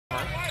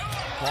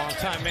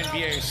Long-time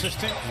NBA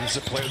assistant. He's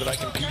a player that I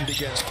competed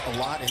against a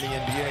lot in the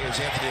NBA. As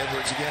Anthony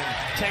Edwards again.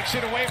 Takes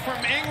it away from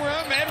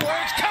Ingram.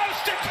 Edwards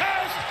coast to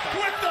coast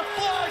with the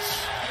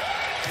flush.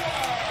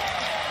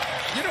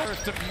 You know,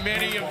 first of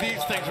many of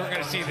these things we're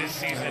going to see this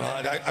season.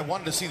 I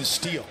wanted to see the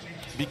steal,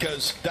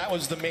 because that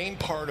was the main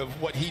part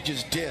of what he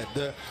just did.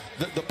 The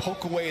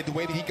poke away, the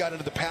way that he got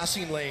into the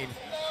passing lane.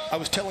 I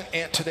was telling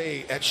Ant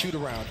today at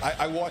shoot-around,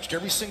 I watched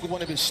every single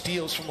one of his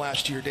steals from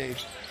last year, Dave,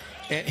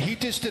 and he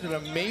just did an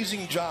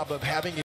amazing job of having